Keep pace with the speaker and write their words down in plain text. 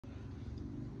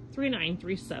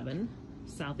3937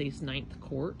 Southeast 9th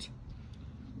Court.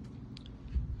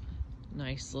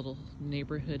 Nice little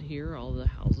neighborhood here. All the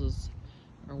houses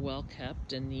are well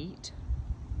kept and neat.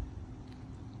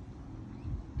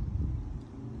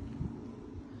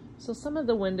 So some of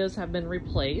the windows have been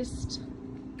replaced,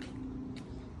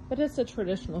 but it's a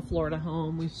traditional Florida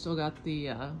home. We've still got the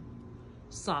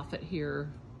soffit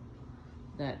here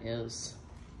that is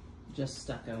just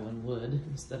stucco and wood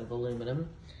instead of aluminum.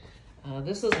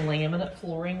 This is laminate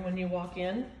flooring when you walk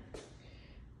in.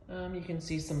 You can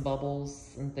see some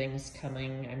bubbles and things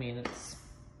coming. I mean, it's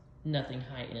nothing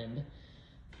high end.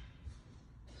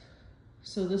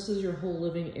 So this is your whole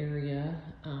living area.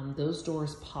 Those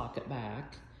doors pocket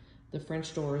back. The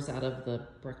French door is out of the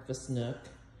breakfast nook.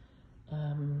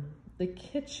 The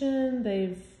kitchen,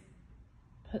 they've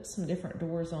put some different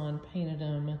doors on, painted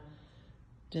them,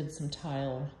 did some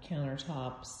tile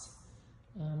countertops.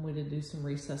 We did do some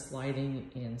recessed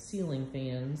lighting and ceiling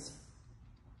fans.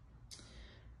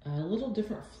 A little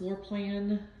different floor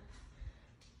plan.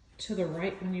 To the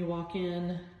right when you walk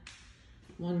in,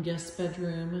 one guest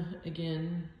bedroom,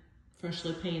 again,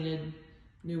 freshly painted,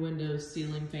 new windows,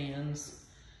 ceiling fans.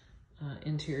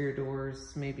 Interior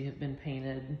doors maybe have been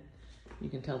painted. You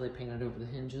can tell they painted over the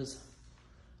hinges.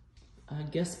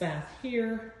 Guest bath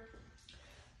here.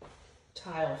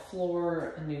 Tile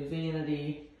floor, a new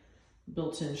vanity,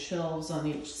 built-in shelves on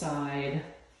each side.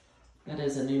 That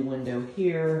is a new window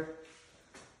here.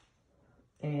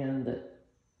 And the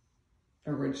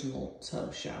original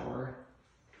tub shower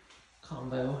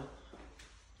combo.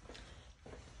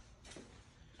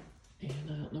 And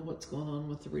I don't know what's going on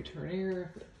with the return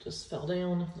air. It just fell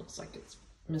down. Looks like it's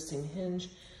missing hinge.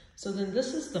 So then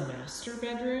this is the master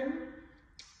bedroom.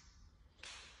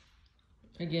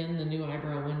 Again, the new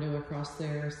eyebrow window across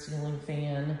there, ceiling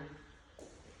fan.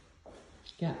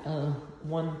 Got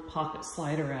one pocket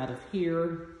slider out of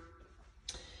here.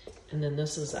 And then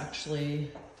this is actually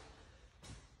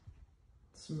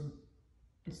some,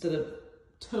 instead of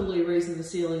totally raising the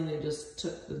ceiling, they just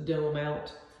took the dome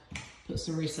out. Put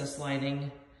some recessed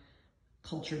lighting,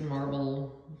 cultured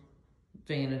marble,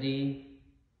 vanity.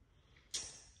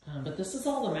 But this is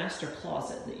all the master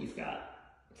closet that you've got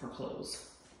for clothes.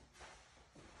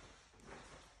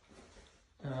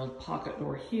 Pocket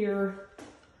door here.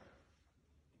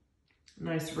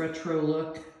 Nice retro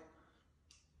look.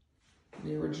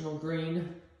 The original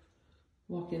green.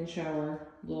 Walk-in shower,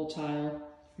 little tile.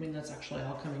 I mean, that's actually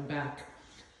all coming back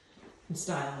in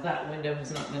style. That window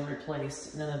has not been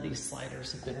replaced. None of these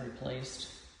sliders have been replaced.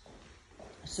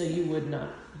 So you would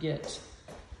not get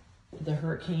the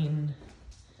hurricane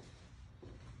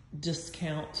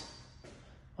discount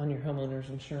on your homeowner's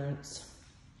insurance.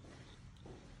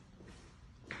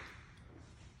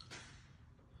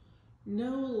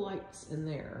 No lights in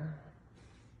there.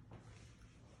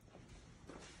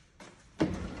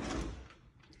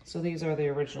 So these are the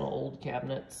original old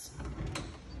cabinets.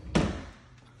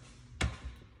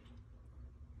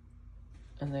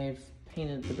 And they've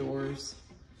painted the doors,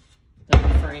 the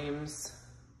frames,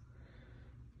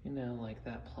 you know, like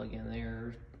that plug in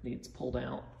there needs pulled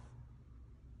out.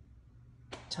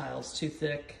 Tiles too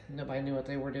thick, nobody knew what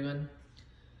they were doing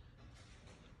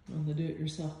on the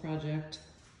do-it-yourself project.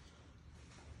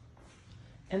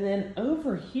 And then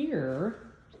over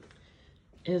here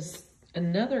is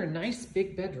another nice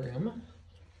big bedroom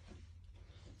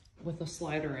with a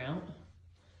slider out,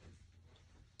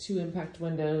 2 impact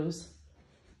windows,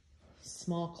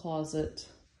 small closet.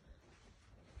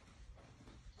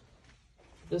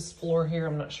 This floor here,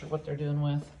 I'm not sure what they're doing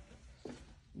with.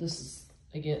 This is,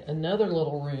 again, another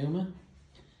little room,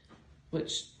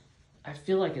 which I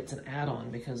feel like it's an add-on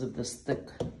because of this thick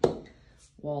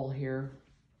wall here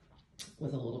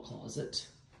with a little closet.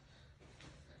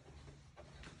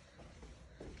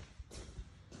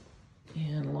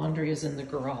 And laundry is in the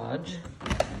garage.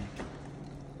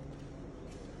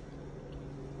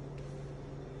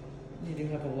 You do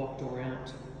have a walk door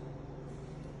out.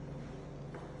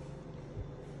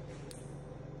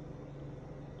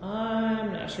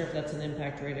 I'm not sure if that's an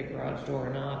impact rated garage door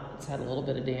or not. It's had a little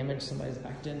bit of damage. Somebody's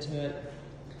backed into it.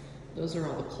 Those are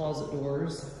all the closet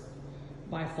doors,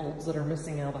 bifolds that are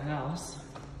missing out of the house.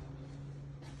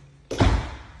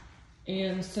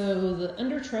 And so the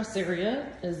under truss area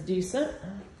is decent.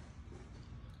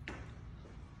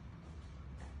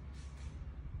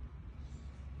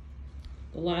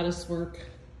 The lattice work,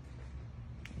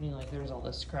 I mean, like there's all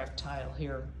this cracked tile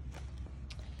here.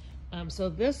 So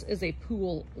this is a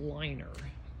pool liner.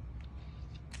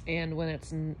 And when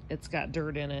it's got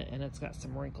dirt in it and it's got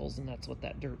some wrinkles, and that's what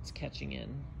that dirt's catching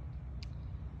in.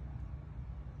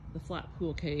 The flat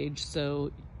pool cage,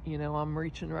 so You know, I'm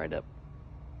reaching right up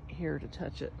here to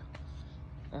touch it.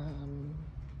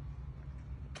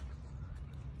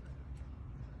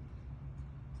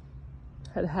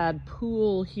 Had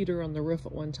pool heater on the roof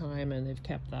at one time, and they've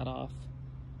kept that off.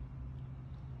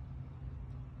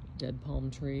 Dead palm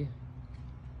tree.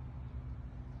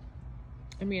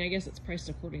 I mean, I guess it's priced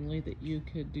accordingly that you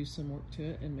could do some work to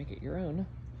it and make it your own.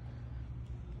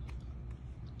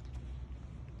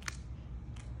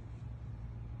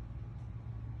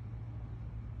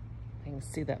 You can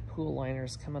see that pool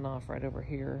liner's coming off right over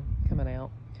here, coming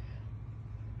out.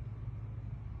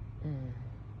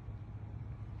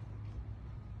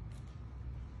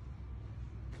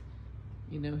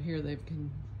 You know, here they've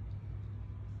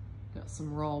got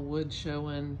some raw wood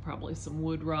showing, probably some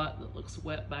wood rot that looks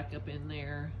wet back up in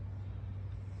there.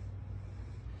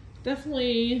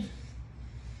 Definitely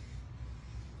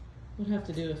would have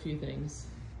to do a few things.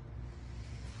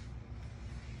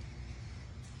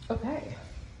 Okay.